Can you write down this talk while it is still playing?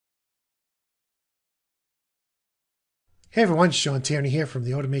Hey everyone, Shawn here from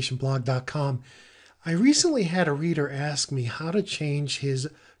theautomationblog.com. I recently had a reader ask me how to change his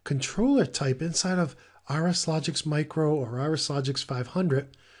controller type inside of RSLogix Micro or RSLogix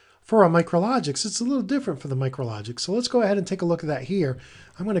 500 for a MicroLogix. It's a little different for the MicroLogix. So let's go ahead and take a look at that here.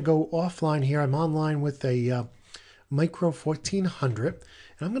 I'm going to go offline here. I'm online with a Micro 1400 and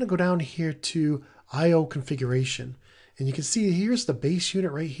I'm going to go down here to I/O configuration. And you can see here's the base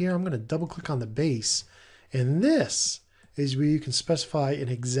unit right here. I'm going to double click on the base. And this is where you can specify an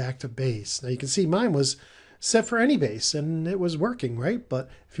exact base. Now you can see mine was set for any base and it was working, right? But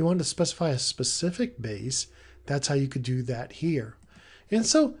if you wanted to specify a specific base, that's how you could do that here. And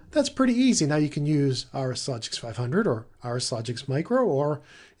so that's pretty easy. Now you can use RSLogix 500 or RSLogix Micro, or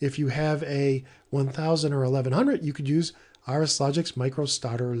if you have a 1000 or 1100, you could use RSLogix Micro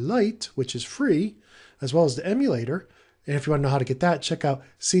Starter Lite, which is free, as well as the emulator. And if you want to know how to get that, check out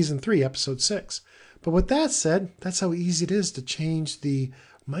Season 3, Episode 6. But with that said, that's how easy it is to change the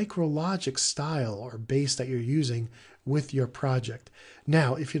MicroLogix style or base that you're using with your project.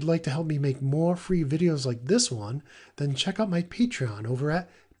 Now, if you'd like to help me make more free videos like this one, then check out my Patreon over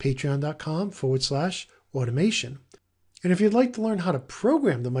at patreon.com/automation. And if you'd like to learn how to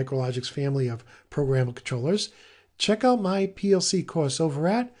program the MicroLogix family of programmable controllers, check out my PLC course over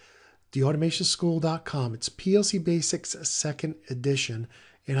at theautomationschool.com. It's PLC Basics 2nd edition,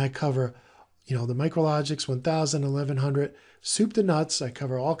 and I cover the MicroLogix 1000, 1100, soup to nuts. I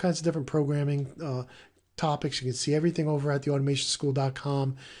cover all kinds of different programming topics. You can see everything over at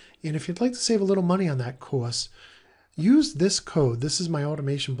theautomationschool.com. And if you'd like to save a little money on that course, use this code. This is my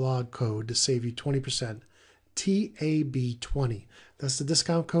automation blog code to save you 20%. TAB20. That's the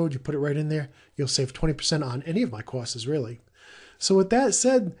discount code. You put it right in there. You'll save 20% on any of my courses, really. So with that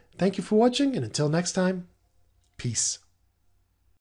said, thank you for watching, and until next time, peace.